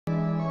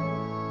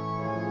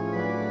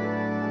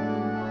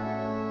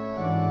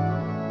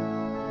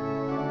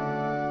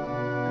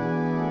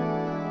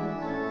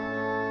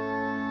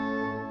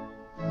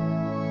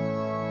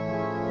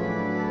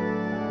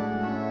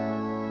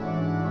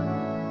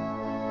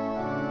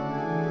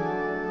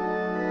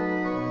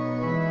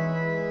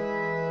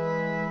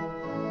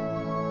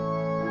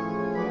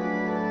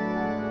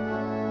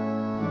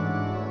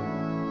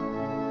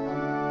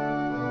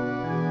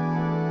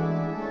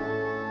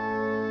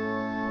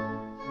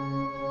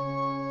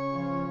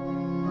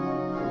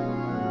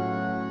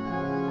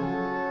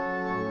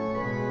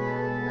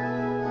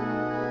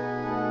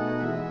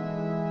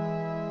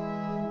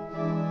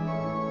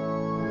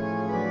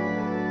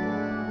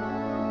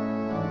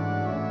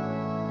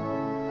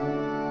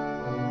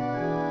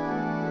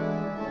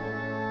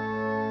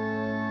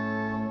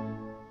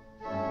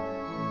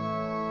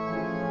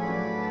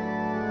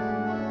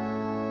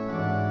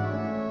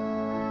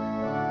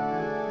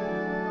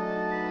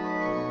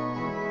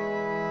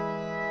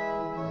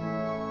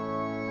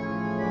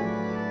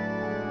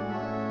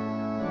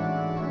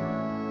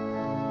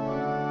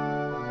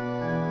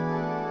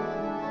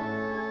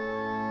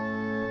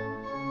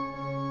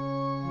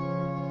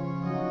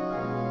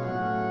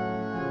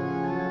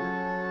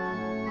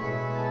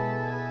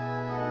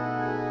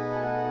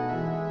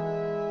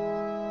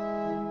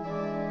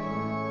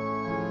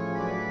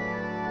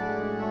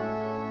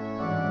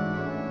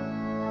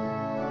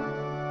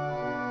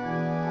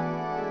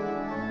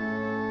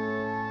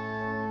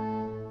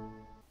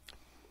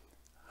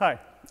Hi,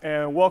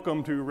 and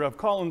welcome to Rev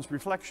Collins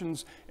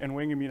Reflections in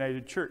Wingham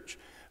United Church.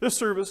 This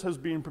service has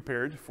been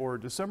prepared for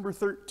December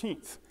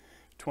 13th,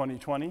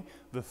 2020,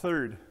 the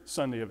third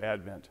Sunday of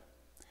Advent.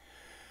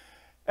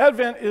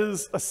 Advent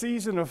is a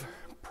season of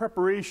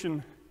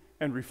preparation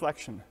and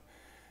reflection.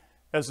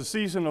 As the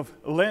season of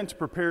Lent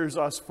prepares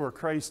us for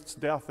Christ's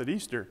death at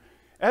Easter,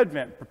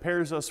 Advent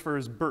prepares us for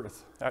his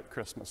birth at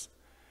Christmas.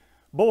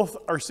 Both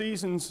are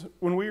seasons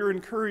when we are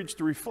encouraged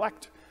to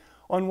reflect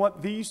on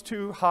what these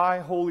two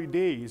high holy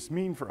days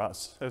mean for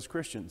us as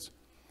Christians.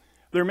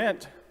 They're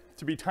meant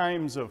to be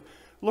times of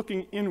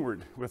looking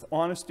inward with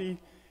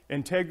honesty,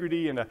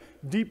 integrity, and a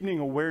deepening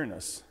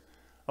awareness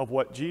of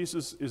what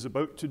Jesus is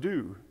about to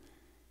do,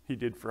 he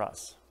did for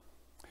us.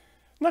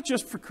 Not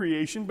just for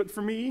creation, but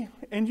for me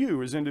and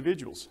you as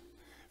individuals.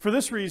 For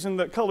this reason,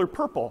 the color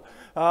purple,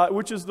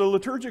 which is the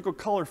liturgical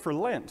color for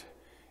Lent,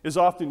 is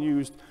often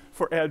used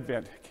for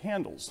Advent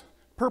candles.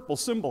 Purple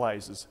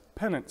symbolizes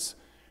penance,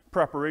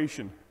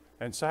 preparation,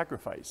 and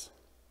sacrifice.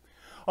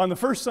 On the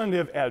first Sunday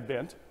of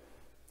Advent,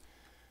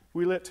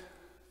 we lit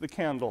the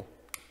candle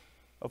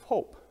of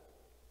hope.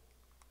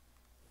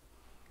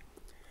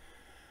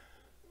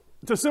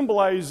 To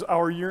symbolize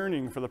our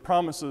yearning for the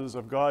promises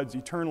of God's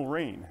eternal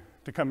reign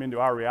to come into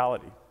our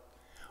reality.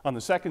 On the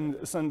second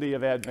Sunday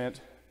of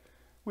Advent,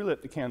 we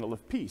lit the candle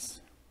of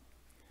peace.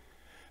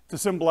 To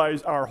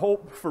symbolize our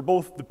hope for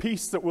both the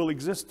peace that will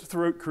exist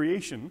throughout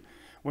creation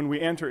when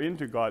we enter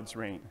into God's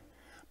reign,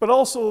 but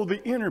also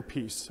the inner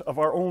peace of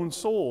our own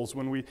souls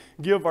when we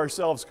give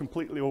ourselves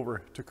completely over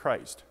to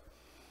Christ.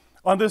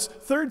 On this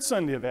third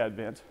Sunday of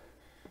Advent,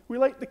 we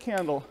light the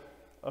candle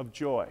of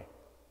joy.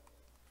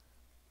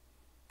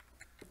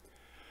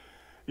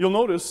 You'll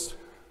notice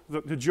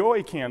that the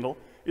joy candle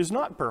is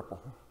not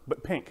purple,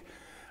 but pink.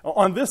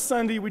 On this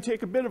Sunday, we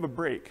take a bit of a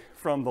break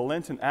from the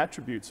Lenten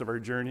attributes of our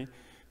journey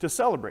to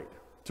celebrate,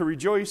 to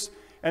rejoice,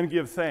 and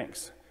give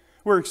thanks.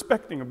 We're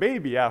expecting a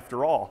baby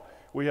after all.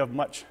 We have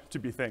much to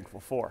be thankful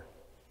for.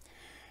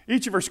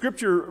 Each of our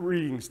scripture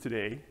readings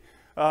today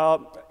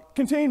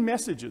contain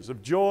messages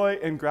of joy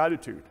and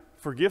gratitude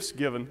for gifts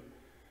given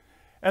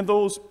and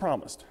those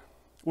promised.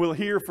 We'll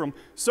hear from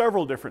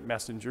several different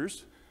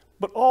messengers,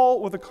 but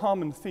all with a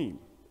common theme.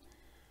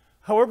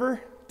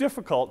 However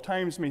difficult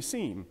times may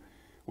seem,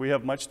 we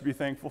have much to be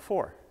thankful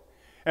for.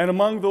 And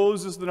among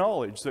those is the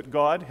knowledge that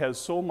God has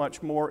so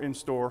much more in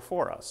store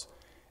for us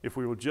if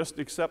we will just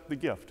accept the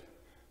gift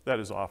that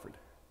is offered.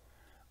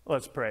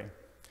 Let's pray.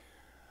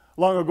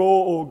 Long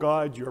ago, O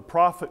God, your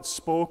prophets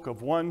spoke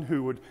of one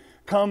who would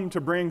come to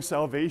bring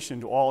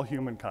salvation to all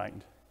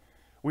humankind.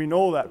 We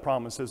know that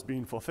promise has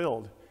been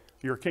fulfilled.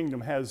 Your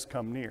kingdom has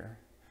come near.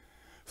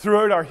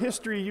 Throughout our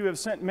history, you have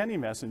sent many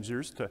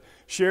messengers to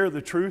share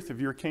the truth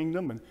of your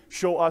kingdom and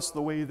show us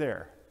the way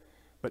there.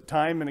 But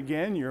time and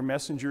again, your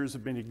messengers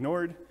have been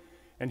ignored,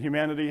 and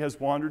humanity has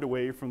wandered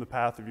away from the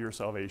path of your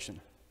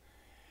salvation.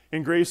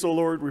 In grace, O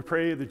Lord, we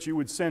pray that you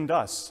would send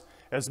us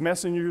as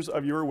messengers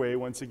of your way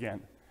once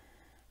again,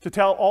 to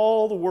tell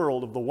all the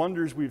world of the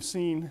wonders we've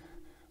seen,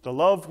 the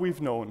love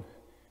we've known,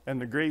 and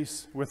the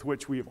grace with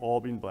which we have all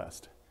been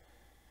blessed.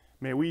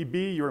 May we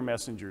be your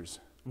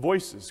messengers,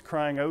 voices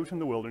crying out in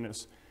the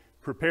wilderness,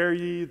 prepare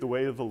ye the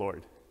way of the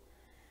Lord.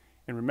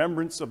 In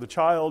remembrance of the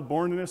child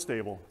born in a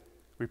stable,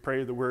 we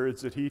pray the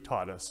words that he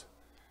taught us.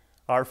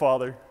 Our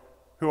Father,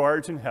 who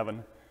art in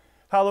heaven,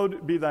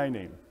 hallowed be thy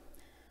name.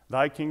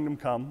 Thy kingdom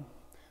come,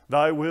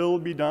 thy will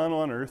be done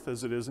on earth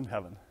as it is in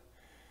heaven.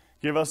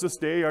 Give us this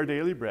day our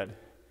daily bread,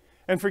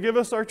 and forgive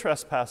us our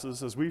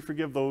trespasses as we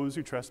forgive those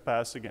who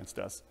trespass against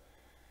us.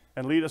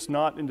 And lead us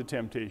not into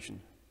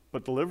temptation,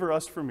 but deliver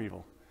us from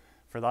evil.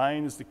 For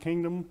thine is the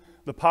kingdom,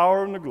 the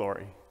power, and the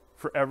glory,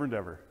 forever and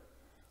ever.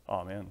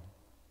 Amen.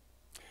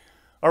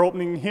 Our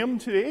opening hymn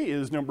today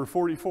is number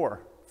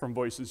 44 from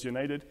Voices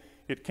United.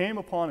 It came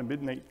upon a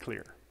midnight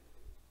clear.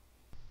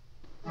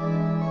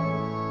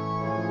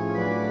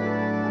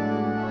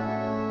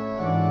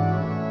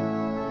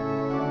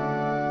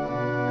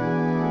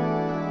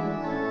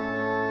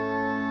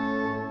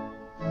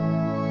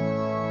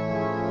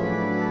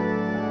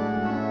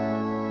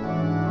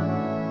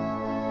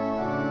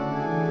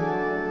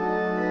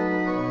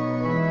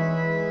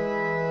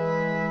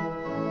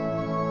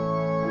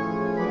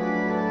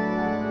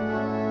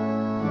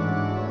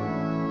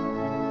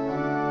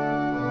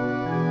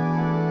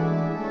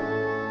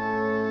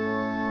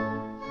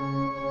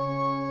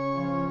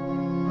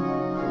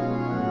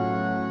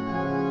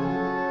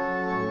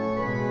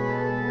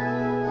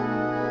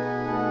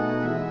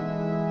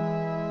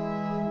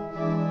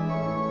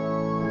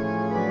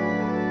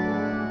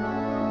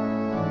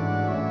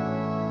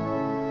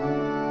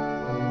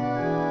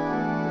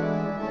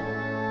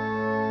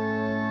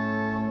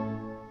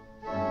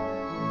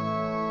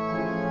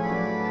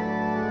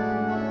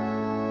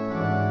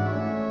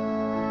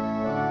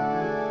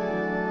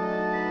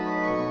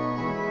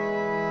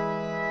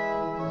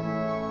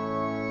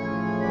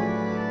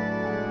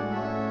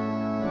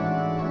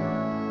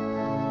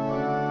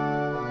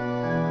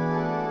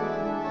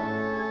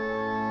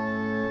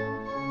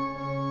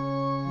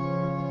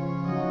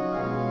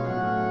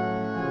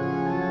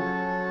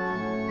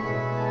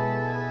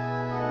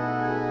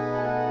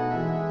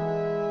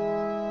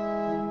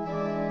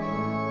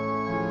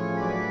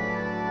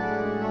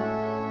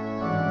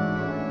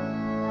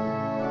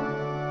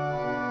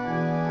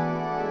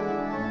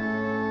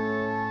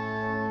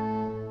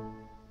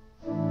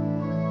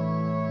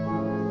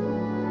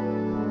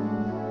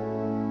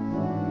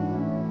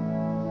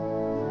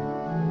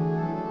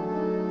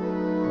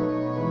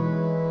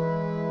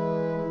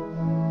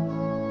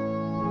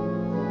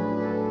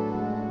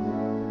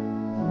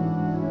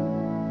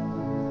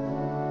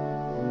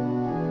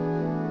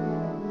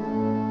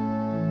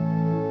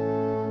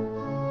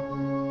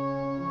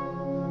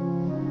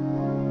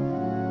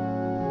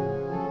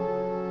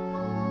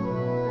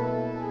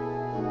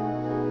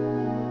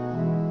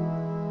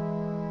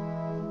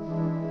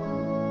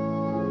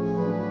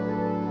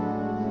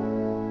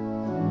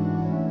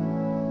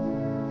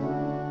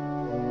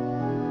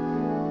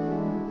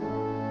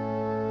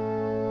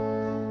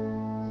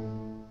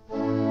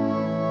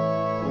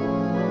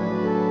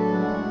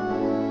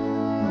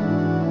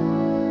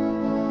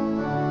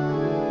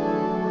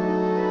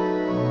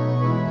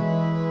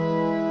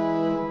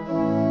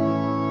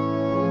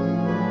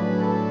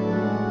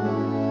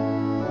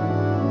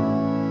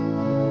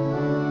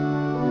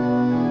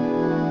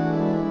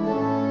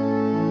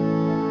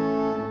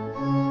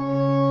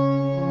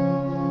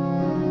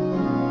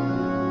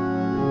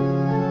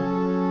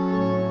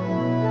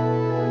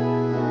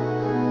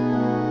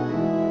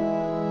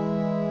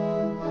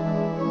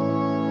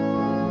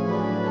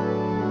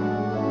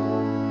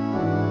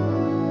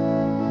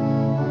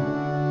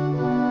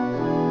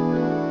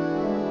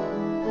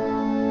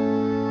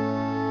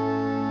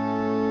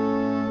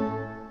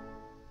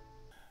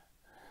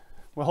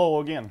 Well,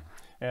 hello again,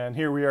 and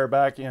here we are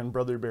back in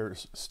Brother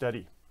Bear's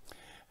study.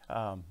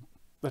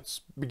 Let's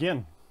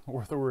begin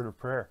with a word of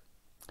prayer.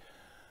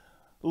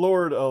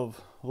 Lord of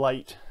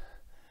light,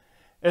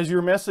 as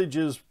your message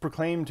is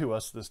proclaimed to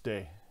us this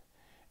day,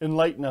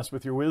 enlighten us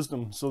with your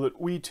wisdom so that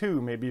we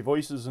too may be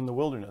voices in the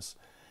wilderness,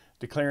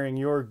 declaring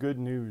your good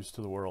news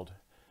to the world.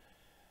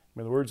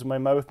 May the words of my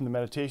mouth and the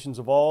meditations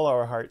of all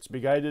our hearts be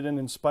guided and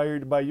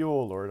inspired by you,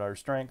 O Lord, our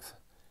strength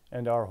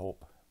and our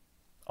hope.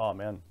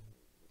 Amen.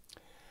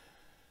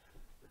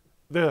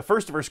 The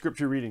first of our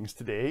scripture readings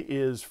today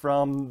is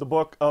from the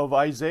book of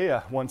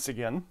Isaiah once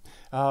again,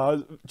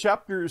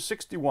 chapter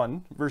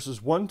 61,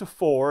 verses 1 to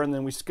 4, and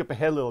then we skip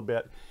ahead a little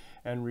bit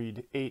and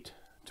read 8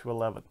 to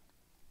 11.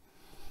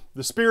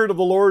 The Spirit of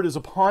the Lord is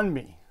upon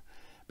me,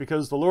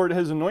 because the Lord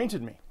has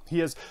anointed me. He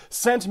has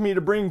sent me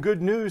to bring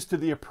good news to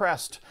the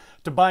oppressed,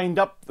 to bind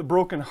up the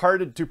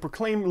brokenhearted, to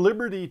proclaim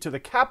liberty to the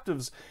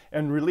captives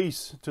and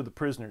release to the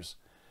prisoners,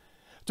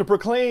 to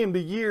proclaim the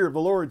year of the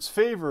Lord's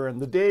favor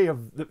and the day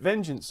of the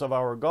vengeance of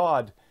our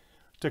God,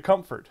 to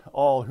comfort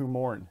all who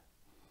mourn,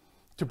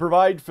 to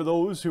provide for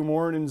those who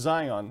mourn in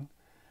Zion,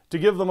 to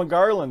give them a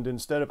garland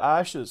instead of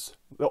ashes,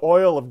 the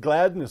oil of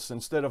gladness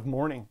instead of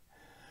mourning,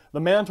 the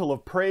mantle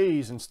of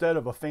praise instead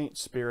of a faint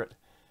spirit.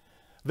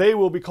 They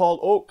will be called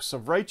oaks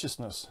of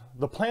righteousness,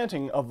 the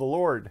planting of the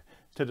Lord,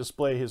 to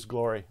display his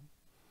glory.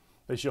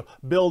 They shall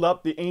build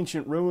up the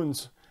ancient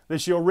ruins. They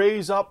shall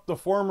raise up the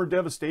former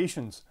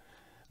devastations.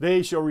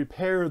 They shall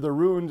repair the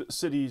ruined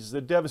cities,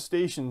 the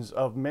devastations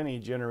of many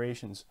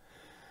generations.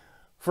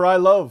 For I,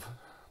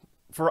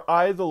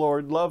 the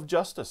Lord, love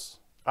justice.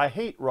 I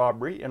hate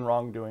robbery and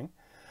wrongdoing.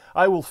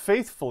 I will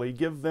faithfully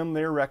give them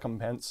their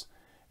recompense,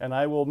 and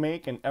I will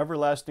make an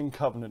everlasting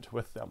covenant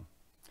with them.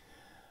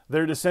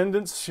 Their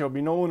descendants shall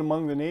be known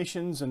among the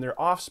nations, and their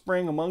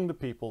offspring among the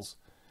peoples.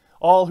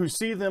 All who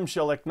see them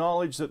shall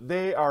acknowledge that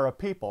they are a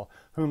people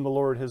whom the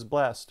Lord has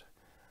blessed.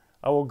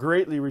 I will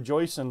greatly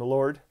rejoice in the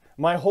Lord.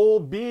 My whole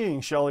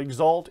being shall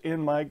exult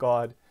in my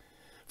God.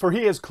 For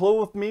he has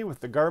clothed me with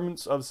the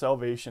garments of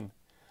salvation.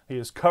 He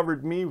has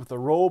covered me with a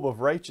robe of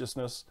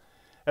righteousness.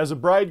 As a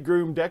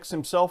bridegroom decks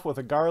himself with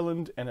a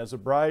garland, and as a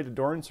bride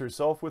adorns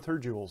herself with her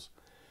jewels.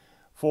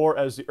 For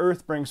as the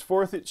earth brings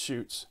forth its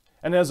shoots,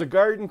 and as a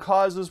garden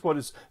causes what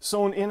is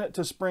sown in it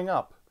to spring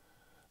up,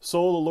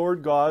 so the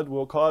Lord God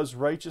will cause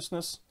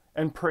righteousness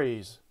and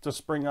praise to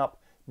spring up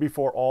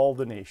before all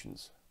the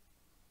nations.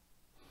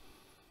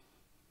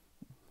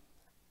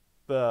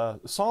 The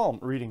psalm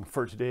reading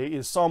for today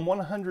is Psalm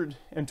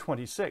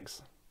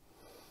 126.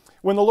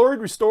 When the Lord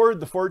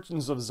restored the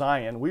fortunes of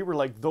Zion, we were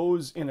like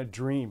those in a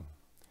dream.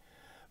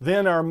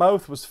 Then our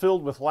mouth was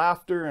filled with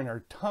laughter and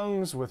our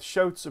tongues with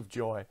shouts of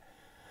joy.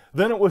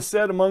 Then it was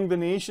said among the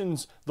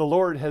nations, the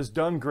Lord has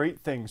done great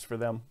things for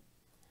them.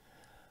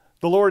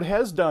 The Lord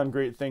has done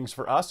great things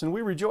for us, and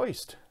we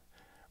rejoiced.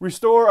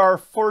 Restore our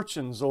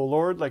fortunes, O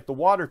Lord, like the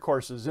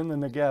watercourses in the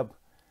Negeb.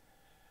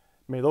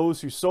 May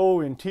those who sow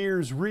in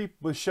tears reap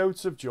with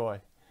shouts of joy.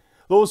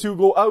 Those who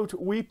go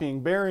out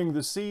weeping, bearing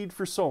the seed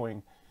for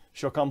sowing,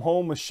 shall come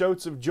home with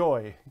shouts of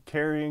joy,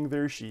 carrying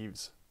their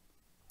sheaves.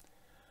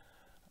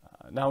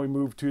 Now we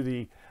move to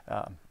the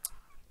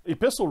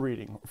epistle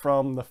reading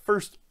from the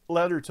first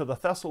letter to the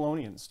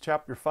Thessalonians,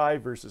 chapter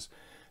 5, verses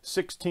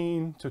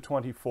 16 to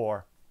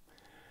 24.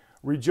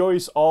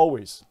 Rejoice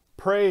always,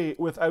 pray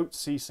without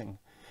ceasing.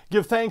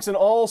 Give thanks in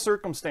all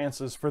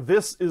circumstances, for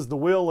this is the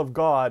will of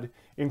God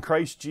in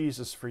Christ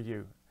Jesus for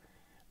you.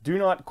 Do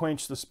not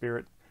quench the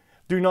Spirit.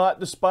 Do not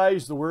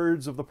despise the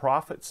words of the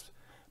prophets,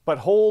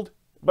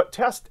 but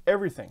test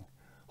everything.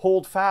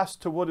 Hold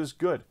fast to what is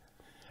good.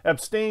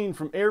 Abstain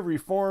from every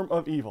form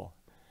of evil.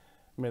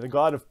 May the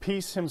God of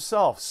peace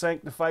himself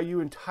sanctify you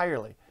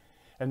entirely,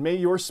 and may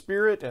your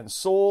spirit and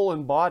soul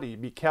and body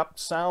be kept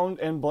sound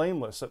and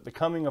blameless at the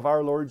coming of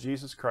our Lord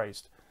Jesus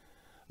Christ.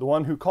 The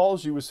one who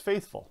calls you is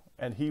faithful,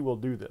 and he will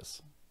do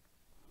this.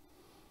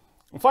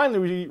 And finally,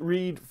 we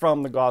read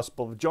from the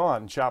Gospel of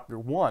John, chapter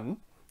 1,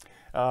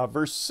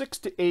 verse 6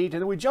 to 8,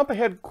 and then we jump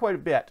ahead quite a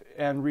bit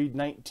and read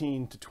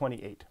 19 to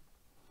 28.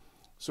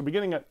 So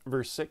beginning at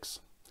verse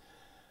 6,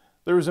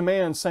 there was a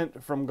man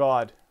sent from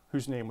God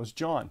whose name was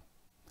John.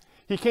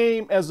 He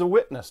came as a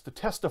witness to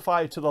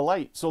testify to the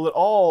light, so that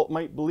all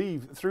might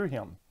believe through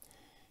him.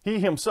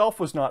 He himself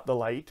was not the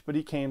light, but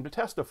he came to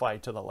testify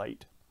to the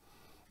light.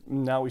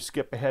 Now we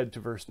skip ahead to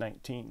verse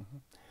 19.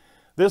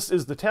 This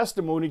is the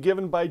testimony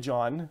given by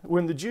John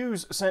when the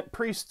Jews sent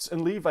priests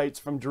and Levites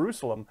from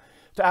Jerusalem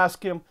to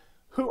ask him,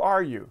 "Who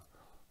are you?"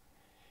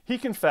 He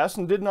confessed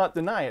and did not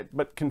deny it,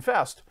 but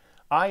confessed,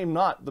 "I am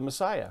not the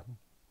Messiah."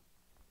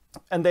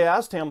 And they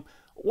asked him,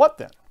 "What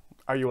then?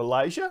 Are you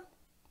Elijah?"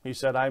 He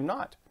said, "I am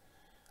not."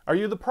 "Are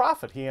you the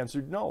prophet?" He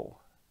answered, "No."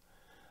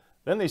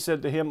 Then they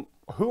said to him,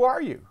 "Who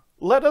are you?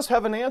 Let us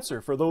have an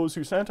answer for those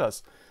who sent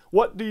us.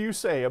 What do you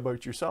say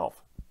about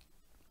yourself?"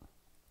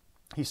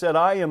 He said,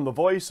 "I am the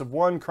voice of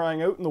one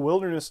crying out in the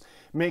wilderness,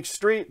 'Make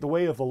straight the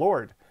way of the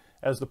Lord,'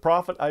 as the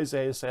prophet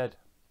Isaiah said."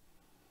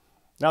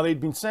 Now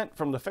they'd been sent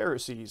from the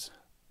Pharisees.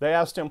 They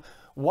asked him,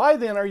 Why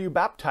then are you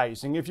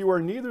baptizing if you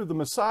are neither the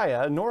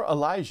Messiah, nor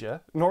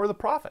Elijah, nor the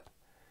prophet?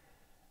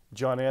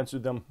 John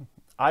answered them,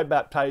 I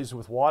baptize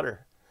with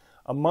water.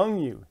 Among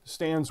you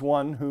stands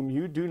one whom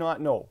you do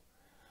not know,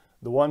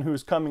 the one who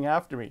is coming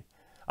after me.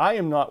 I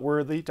am not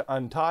worthy to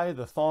untie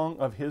the thong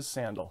of his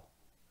sandal.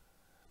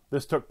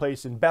 This took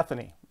place in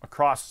Bethany,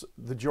 across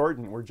the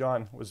Jordan, where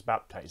John was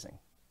baptizing.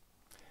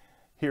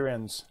 Here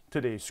ends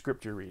today's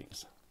scripture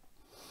readings.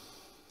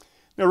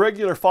 Now,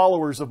 regular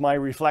followers of my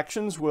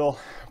reflections will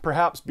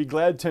perhaps be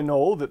glad to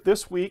know that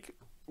this week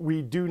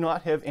we do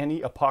not have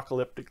any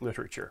apocalyptic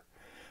literature.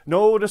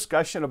 No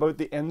discussion about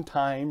the end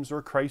times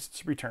or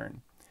Christ's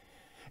return.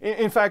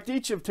 In fact,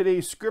 each of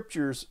today's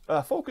scriptures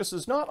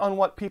focuses not on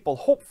what people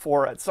hope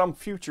for at some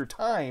future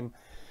time,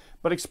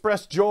 but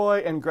express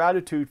joy and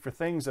gratitude for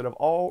things that have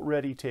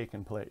already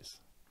taken place.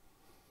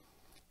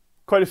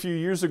 Quite a few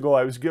years ago,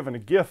 I was given a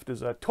gift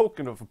as a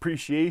token of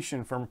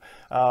appreciation from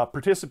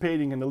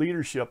participating in the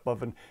leadership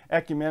of an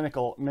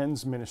ecumenical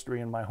men's ministry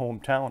in my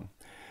hometown.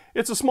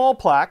 It's a small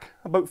plaque,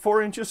 about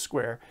 4 inches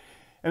square,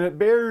 and it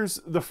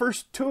bears the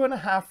first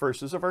 2.5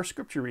 verses of our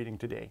scripture reading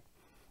today.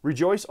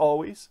 Rejoice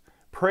always,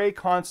 pray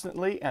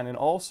constantly, and in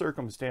all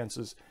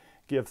circumstances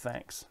give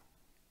thanks.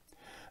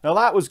 Now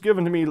that was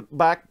given to me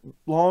back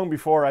long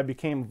before I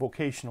became a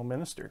vocational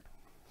minister.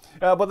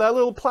 But that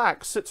little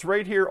plaque sits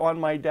right here on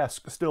my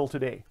desk still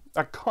today.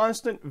 A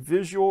constant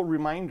visual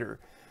reminder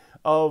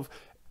of,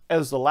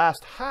 as the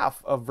last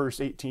half of verse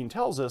 18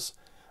 tells us,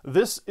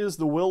 this is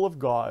the will of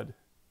God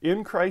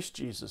in Christ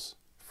Jesus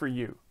for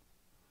you.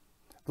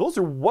 Those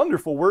are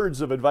wonderful words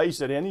of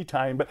advice at any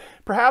time, but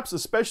perhaps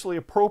especially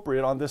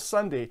appropriate on this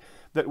Sunday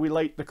that we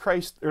light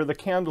the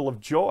candle of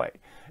joy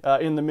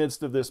in the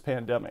midst of this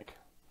pandemic.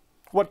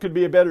 What could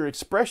be a better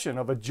expression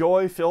of a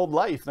joy-filled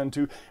life than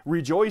to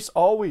rejoice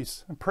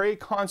always, pray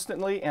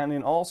constantly, and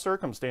in all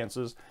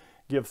circumstances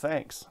give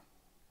thanks?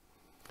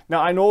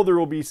 Now, I know there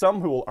will be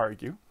some who will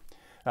argue,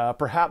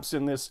 perhaps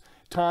in this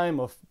time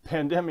of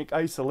pandemic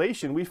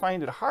isolation, we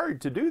find it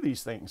hard to do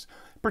these things,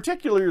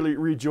 particularly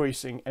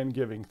rejoicing and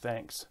giving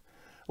thanks.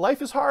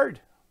 Life is hard.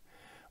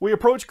 We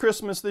approach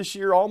Christmas this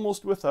year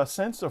almost with a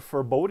sense of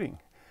foreboding,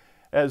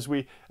 as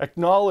we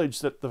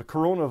acknowledge that the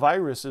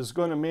coronavirus is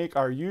going to make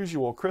our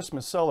usual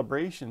Christmas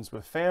celebrations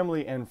with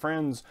family and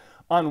friends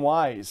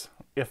unwise,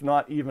 if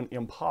not even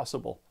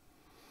impossible.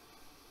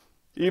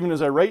 Even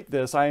as I write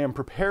this, I am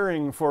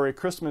preparing for a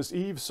Christmas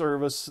Eve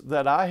service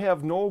that I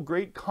have no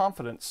great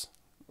confidence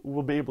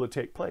will be able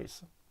to take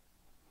place.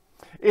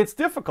 It's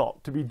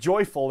difficult to be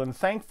joyful and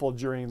thankful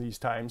during these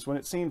times when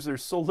it seems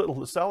there's so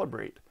little to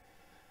celebrate.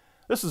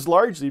 This is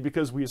largely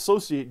because we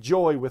associate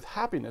joy with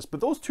happiness, but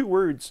those two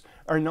words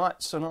are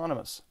not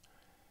synonymous.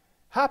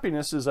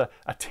 Happiness is a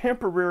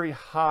temporary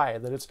high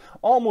that it's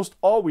almost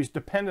always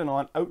dependent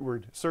on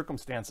outward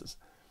circumstances.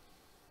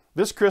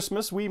 This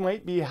Christmas, we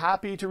might be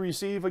happy to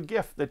receive a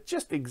gift that's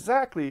just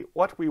exactly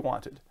what we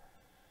wanted.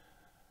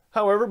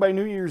 However, by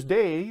New Year's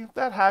Day,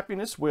 that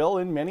happiness will,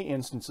 in many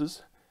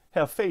instances,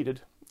 have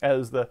faded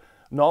as the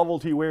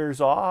novelty wears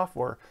off,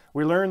 or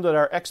we learn that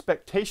our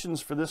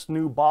expectations for this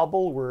new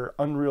bauble were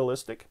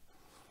unrealistic.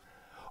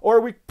 Or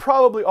we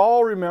probably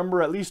all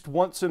remember at least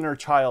once in our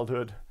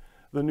childhood,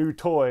 the new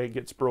toy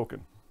gets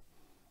broken.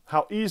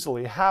 How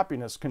easily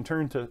happiness can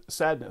turn to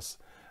sadness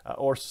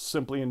or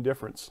simply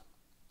indifference.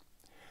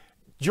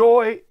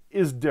 Joy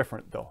is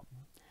different, though.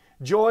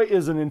 Joy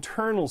is an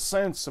internal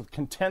sense of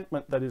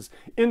contentment that is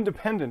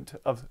independent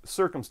of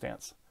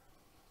circumstance.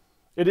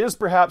 It is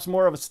perhaps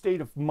more of a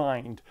state of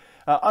mind.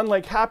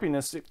 Unlike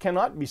happiness, it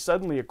cannot be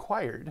suddenly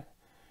acquired,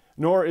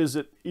 nor is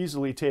it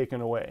easily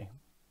taken away.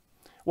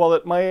 While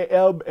it may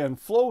ebb and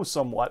flow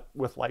somewhat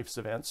with life's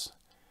events,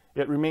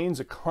 it remains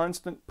a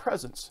constant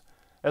presence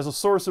as a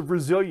source of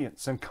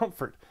resilience and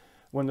comfort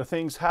when the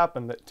things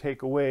happen that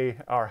take away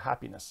our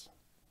happiness.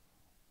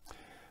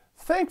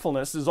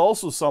 Thankfulness is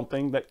also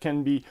something that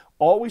can be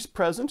always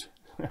present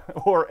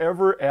or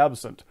ever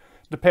absent,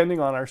 depending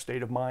on our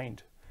state of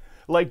mind.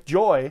 Like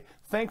joy,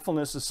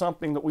 thankfulness is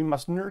something that we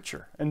must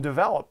nurture and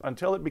develop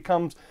until it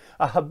becomes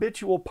a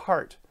habitual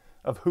part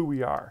of who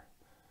we are.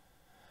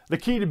 The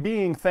key to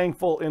being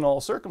thankful in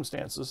all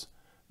circumstances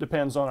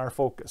depends on our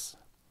focus.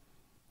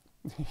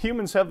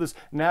 Humans have this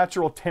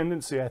natural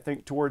tendency, I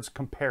think, towards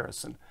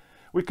comparison.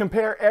 We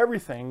compare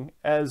everything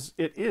as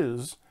it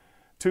is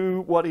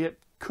to what it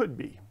could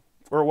be,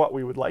 or what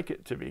we would like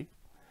it to be.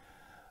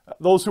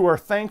 Those who are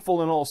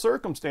thankful in all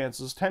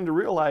circumstances tend to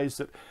realize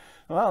that,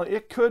 well,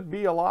 it could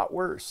be a lot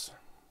worse,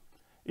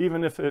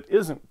 even if it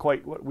isn't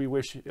quite what we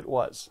wish it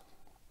was.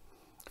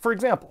 For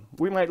example,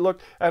 we might look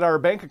at our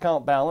bank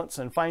account balance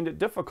and find it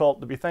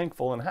difficult to be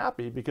thankful and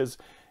happy because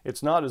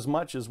it's not as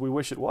much as we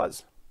wish it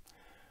was.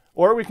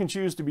 Or we can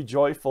choose to be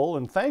joyful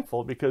and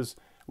thankful because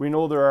we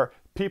know there are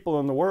people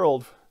in the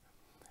world,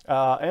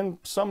 and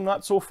some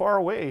not so far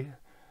away,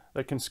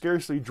 that can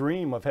scarcely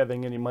dream of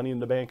having any money in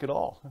the bank at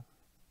all.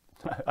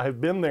 I've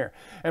been there,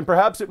 and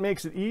perhaps it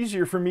makes it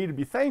easier for me to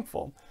be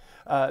thankful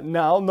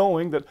now,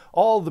 knowing that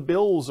all the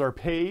bills are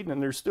paid and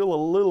there's still a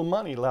little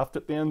money left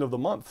at the end of the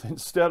month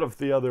instead of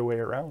the other way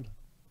around.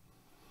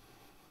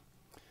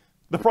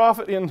 The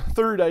prophet in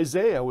 3rd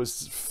Isaiah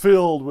was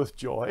filled with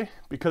joy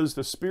because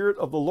the Spirit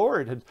of the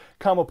Lord had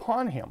come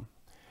upon him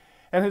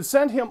and had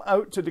sent him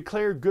out to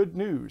declare good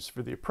news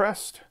for the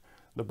oppressed,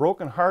 the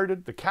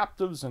brokenhearted, the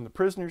captives, and the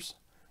prisoners.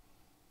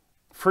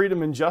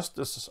 Freedom and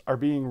justice are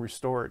being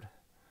restored.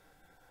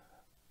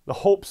 The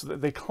hopes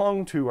that they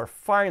clung to are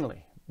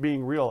finally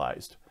being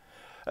realized.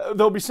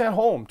 They'll be sent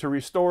home to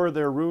restore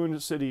their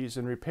ruined cities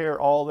and repair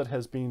all that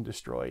has been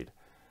destroyed.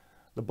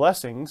 The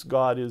blessings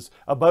God is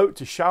about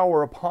to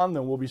shower upon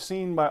them will be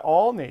seen by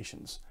all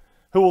nations,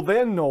 who will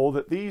then know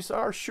that these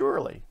are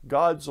surely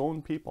God's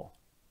own people.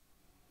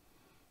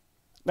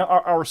 Now,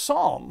 our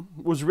psalm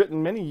was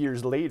written many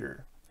years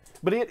later,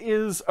 but it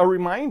is a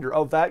reminder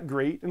of that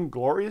great and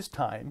glorious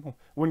time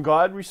when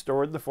God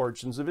restored the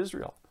fortunes of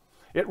Israel.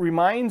 It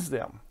reminds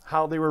them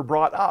how they were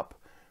brought up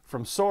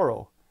from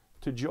sorrow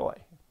to joy.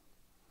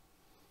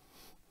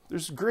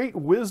 There's great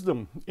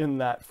wisdom in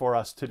that for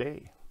us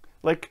today.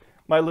 Like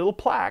my little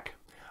plaque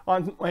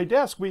on my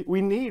desk,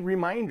 we need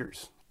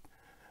reminders.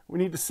 We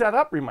need to set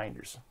up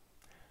reminders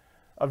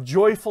of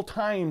joyful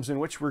times in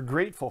which we're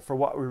grateful for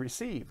what we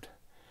received.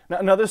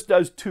 Now this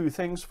does two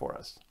things for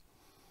us.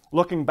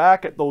 Looking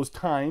back at those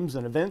times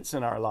and events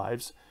in our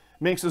lives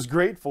makes us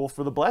grateful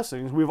for the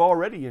blessings we've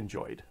already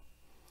enjoyed.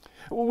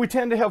 We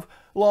tend to have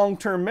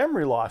long-term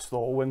memory loss,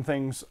 though, when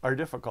things are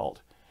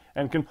difficult,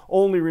 and can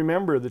only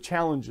remember the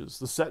challenges,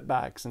 the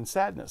setbacks, and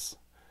sadness.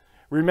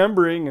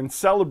 Remembering and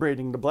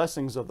celebrating the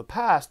blessings of the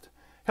past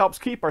helps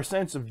keep our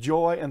sense of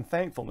joy and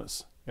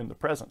thankfulness in the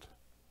present.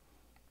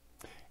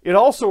 It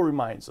also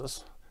reminds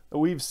us that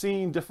we've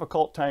seen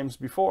difficult times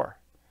before,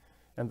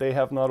 and they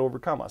have not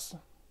overcome us.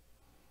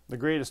 The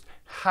greatest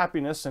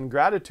happiness and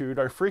gratitude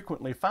are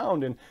frequently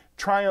found in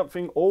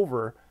triumphing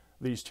over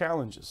these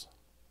challenges.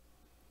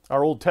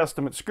 Our Old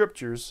Testament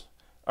scriptures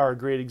are a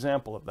great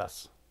example of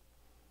this.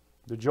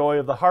 The joy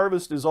of the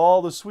harvest is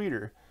all the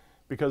sweeter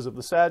because of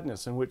the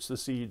sadness in which the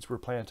seeds were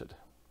planted.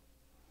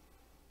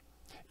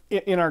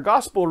 In our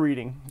gospel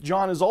reading,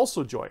 John is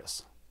also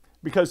joyous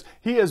because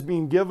he has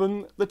been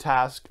given the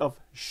task of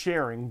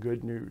sharing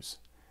good news.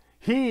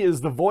 He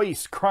is the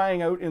voice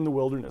crying out in the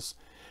wilderness,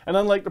 and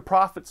unlike the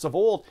prophets of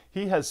old,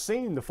 he has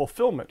seen the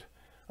fulfillment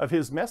of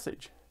his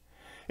message.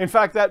 In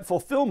fact, that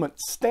fulfillment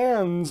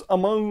stands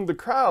among the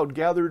crowd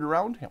gathered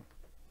around him.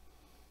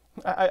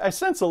 I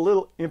sense a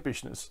little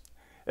impishness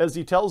as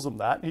he tells them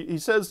that. He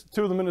says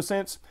to them in a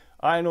sense,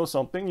 I know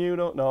something you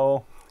don't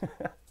know.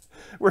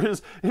 Where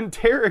his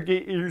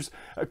interrogators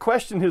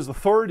question his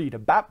authority to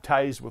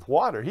baptize with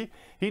water,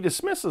 he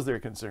dismisses their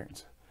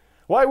concerns.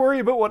 Why worry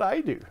about what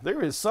I do?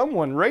 There is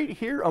someone right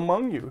here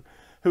among you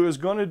who is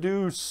going to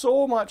do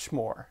so much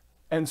more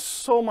and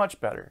so much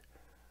better.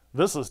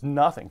 This is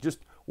nothing. Just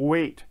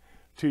wait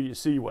till you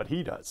see what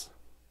he does.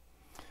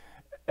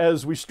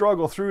 As we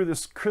struggle through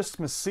this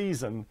Christmas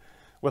season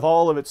with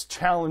all of its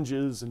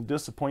challenges and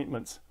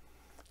disappointments,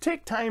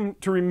 take time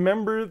to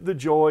remember the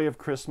joy of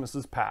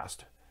Christmases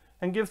past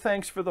and give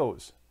thanks for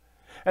those.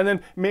 And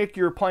then make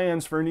your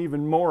plans for an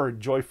even more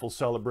joyful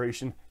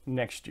celebration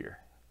next year.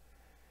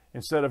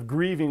 Instead of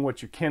grieving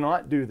what you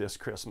cannot do this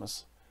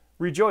Christmas,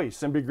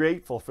 rejoice and be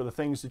grateful for the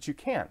things that you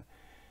can,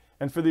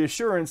 and for the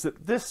assurance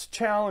that this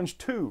challenge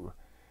too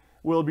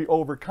will be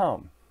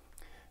overcome.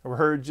 We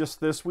heard just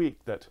this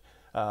week that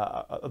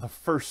the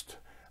first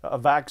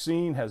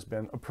vaccine has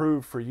been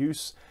approved for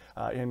use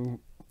in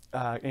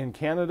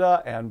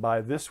Canada, and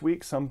by this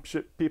week some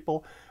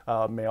people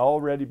may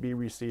already be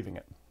receiving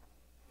it.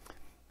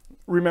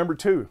 Remember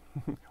too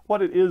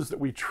what it is that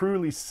we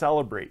truly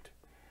celebrate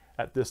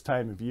at this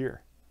time of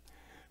year.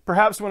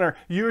 Perhaps when our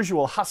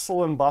usual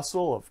hustle and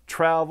bustle of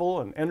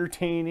travel and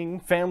entertaining,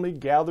 family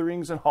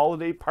gatherings and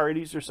holiday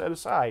parties are set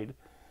aside,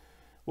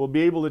 we'll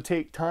be able to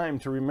take time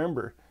to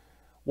remember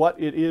what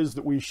it is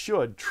that we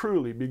should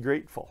truly be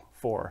grateful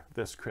for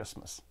this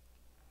Christmas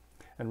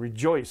and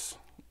rejoice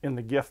in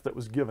the gift that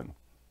was given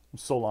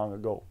so long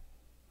ago.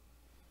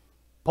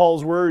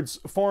 Paul's words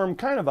form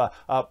kind of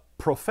a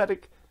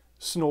prophetic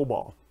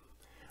snowball.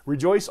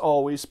 Rejoice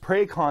always,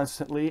 pray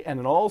constantly, and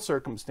in all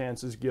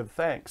circumstances give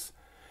thanks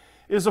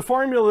is a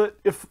formula that,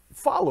 if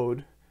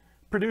followed,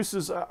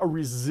 produces a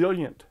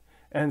resilient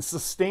and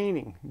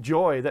sustaining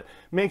joy that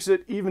makes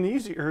it even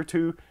easier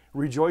to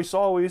rejoice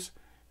always,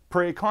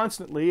 pray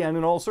constantly, and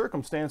in all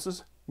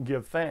circumstances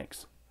give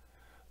thanks.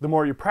 The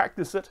more you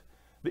practice it,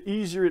 the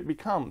easier it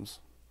becomes.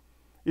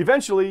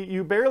 Eventually,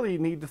 you barely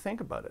need to think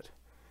about it.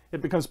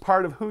 It becomes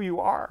part of who you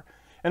are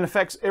and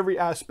affects every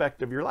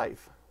aspect of your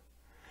life.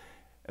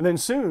 And then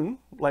soon,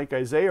 like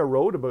Isaiah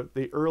wrote about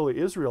the early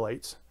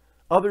Israelites,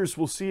 others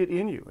will see it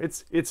in you.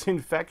 It's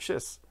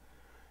infectious.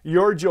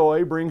 Your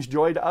joy brings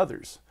joy to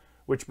others,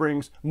 which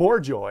brings more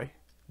joy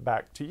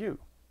back to you.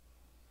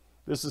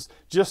 This is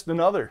just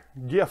another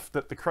gift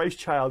that the Christ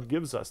child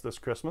gives us this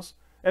Christmas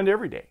and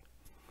every day.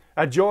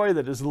 A joy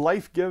that is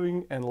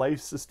life-giving and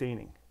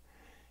life-sustaining.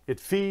 It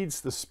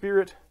feeds the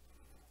spirit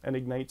and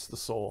ignites the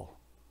soul.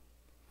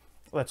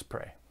 Let's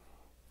pray.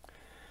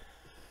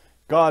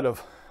 God of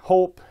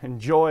hope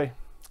and joy,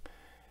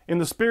 in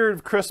the spirit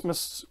of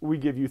Christmas, we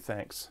give you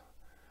thanks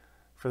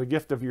for the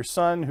gift of your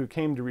Son who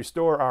came to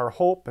restore our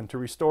hope and to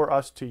restore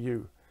us to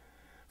you,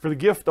 for the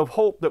gift of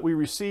hope that we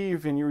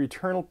receive in your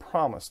eternal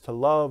promise to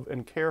love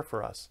and care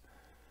for us,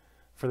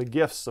 for the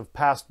gifts of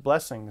past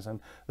blessings and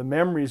the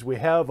memories we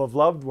have of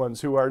loved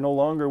ones who are no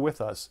longer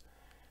with us,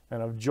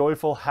 and of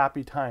joyful,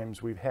 happy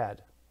times we've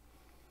had,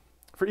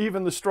 for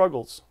even the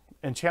struggles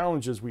and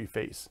challenges we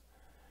face,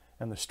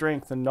 and the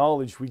strength and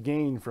knowledge we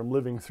gain from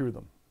living through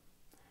them,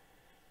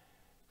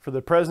 for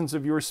the presence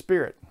of your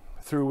Spirit,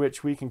 through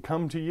which we can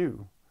come to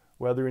you,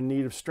 whether in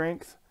need of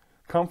strength,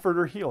 comfort,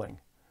 or healing,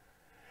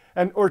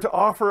 or to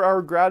offer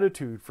our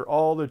gratitude for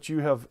all that you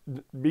have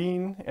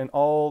been and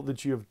all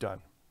that you have done.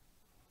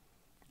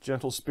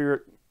 Gentle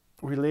Spirit,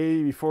 we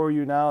lay before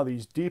you now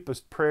these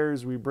deepest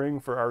prayers we bring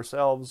for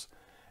ourselves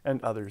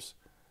and others,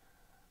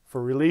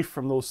 for relief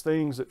from those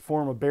things that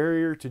form a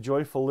barrier to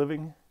joyful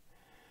living,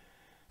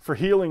 for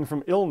healing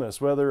from illness,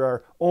 whether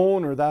our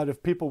own or that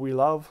of people we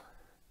love,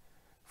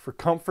 for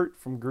comfort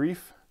from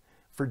grief,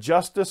 for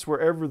justice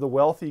wherever the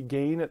wealthy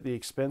gain at the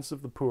expense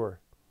of the poor,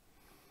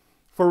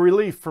 for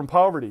relief from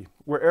poverty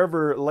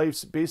wherever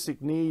life's basic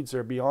needs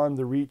are beyond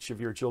the reach of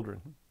your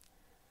children.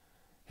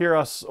 Hear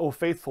us, O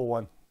faithful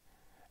one,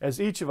 as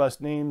each of us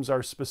names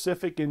our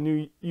specific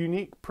and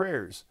unique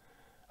prayers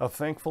of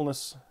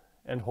thankfulness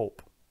and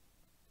hope.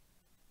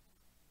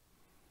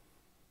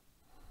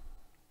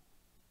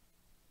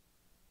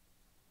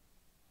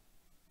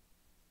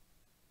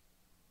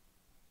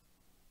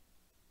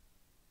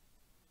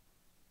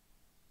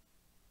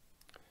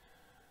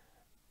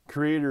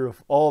 Creator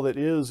of all that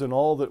is and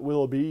all that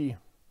will be,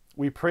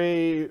 we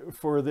pray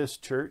for this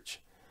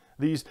church,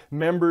 these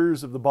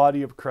members of the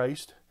body of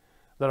Christ,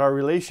 that our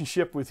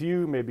relationship with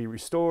you may be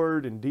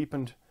restored and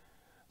deepened,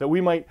 that we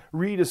might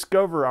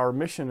rediscover our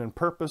mission and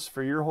purpose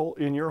for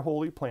in your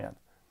holy plan,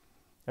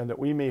 and that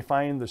we may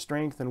find the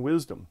strength and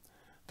wisdom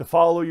to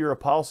follow your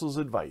apostles'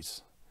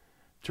 advice,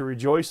 to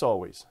rejoice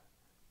always,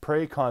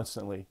 pray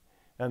constantly,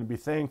 and be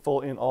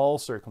thankful in all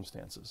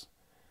circumstances.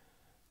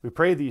 We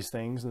pray these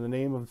things in the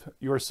name of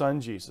your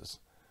Son, Jesus,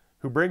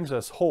 who brings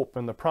us hope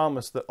and the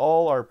promise that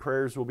all our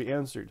prayers will be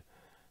answered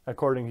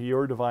according to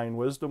your divine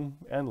wisdom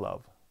and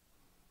love.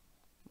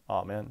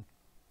 Amen.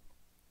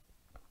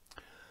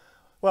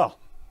 Well,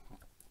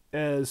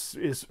 as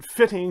is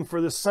fitting for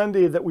this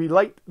Sunday that we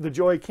light the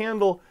joy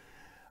candle,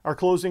 our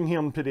closing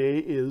hymn today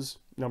is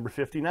number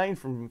 59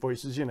 from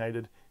Voices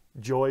United,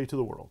 Joy to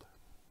the World.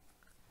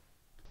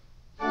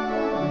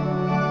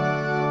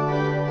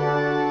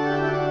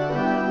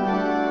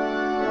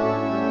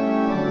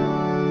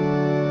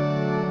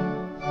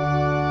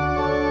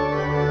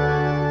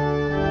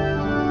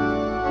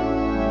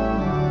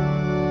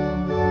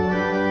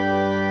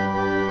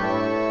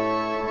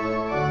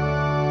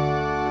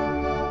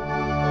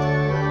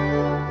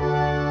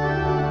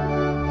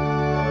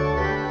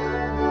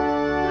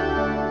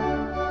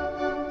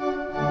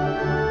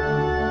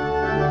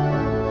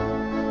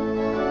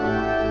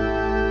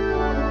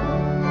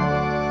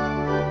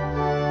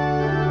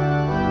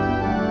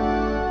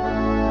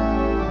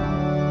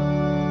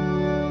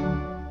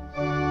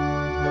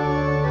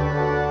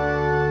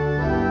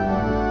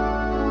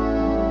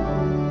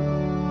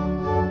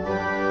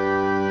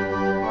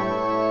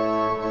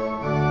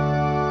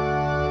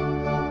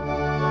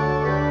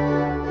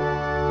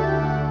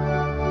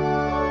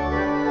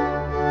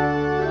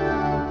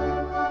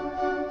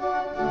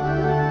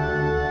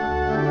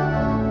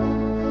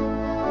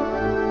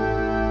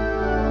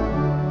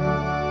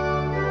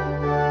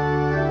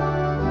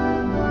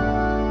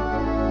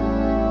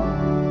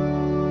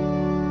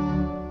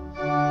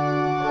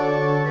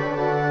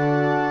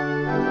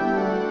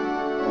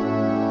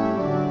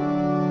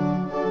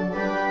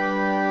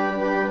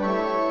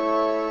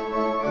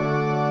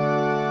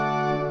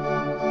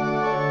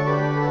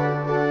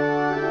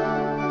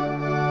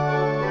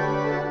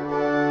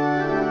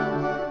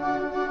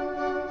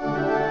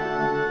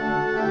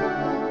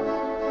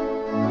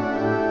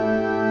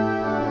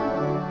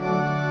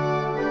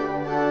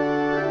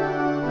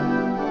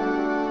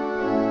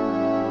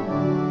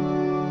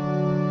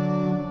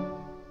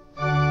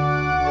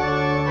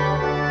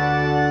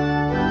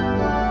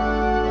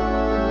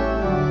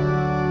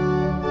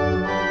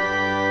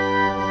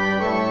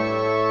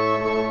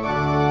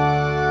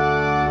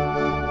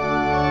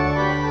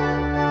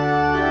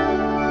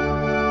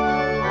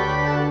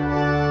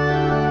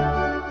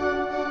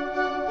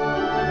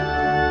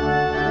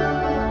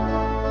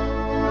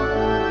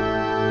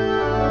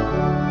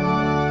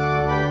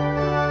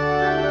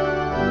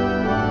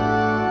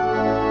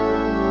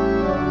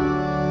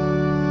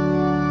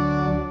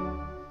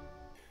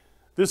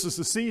 This is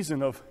the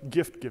season of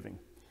gift giving.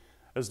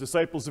 As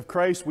disciples of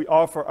Christ, we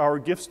offer our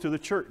gifts to the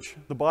church,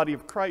 the body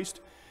of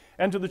Christ,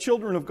 and to the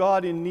children of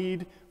God in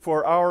need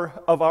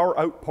of our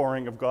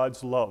outpouring of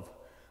God's love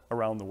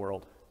around the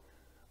world.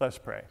 Let's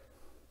pray.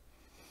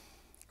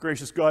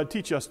 Gracious God,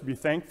 teach us to be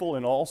thankful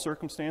in all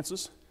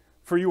circumstances,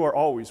 for you are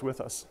always with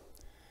us.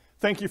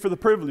 Thank you for the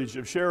privilege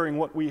of sharing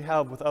what we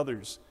have with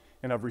others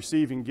and of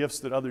receiving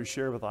gifts that others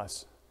share with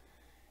us.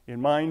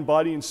 In mind,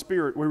 body, and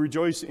spirit, we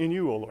rejoice in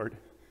you, O Lord,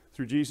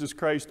 through Jesus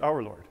Christ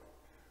our Lord.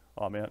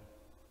 Amen.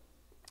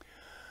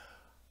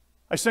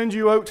 I send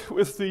you out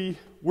with the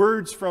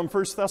words from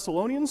 1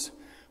 Thessalonians.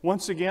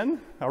 Once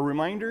again, a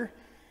reminder,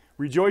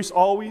 rejoice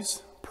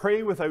always,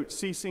 pray without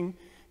ceasing,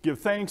 give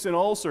thanks in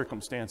all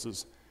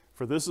circumstances,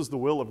 for this is the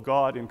will of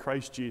God in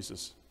Christ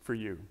Jesus for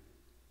you.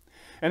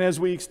 And as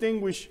we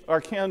extinguish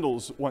our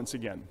candles once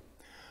again,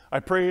 I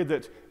pray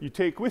that you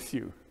take with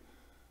you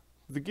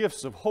the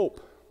gifts of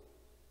hope,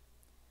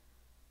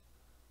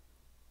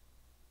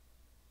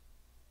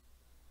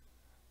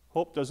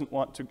 hope doesn't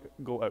want to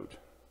go out.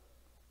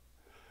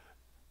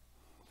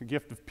 The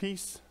gift of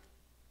peace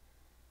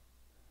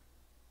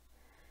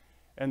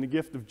and the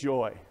gift of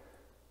joy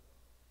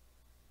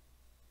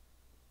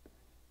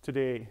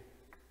today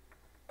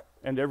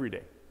and every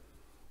day.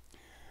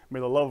 May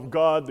the love of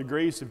God, the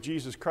grace of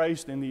Jesus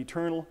Christ, and the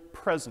eternal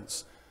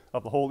presence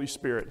of the Holy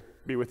Spirit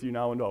be with you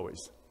now and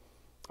always.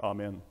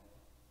 Amen.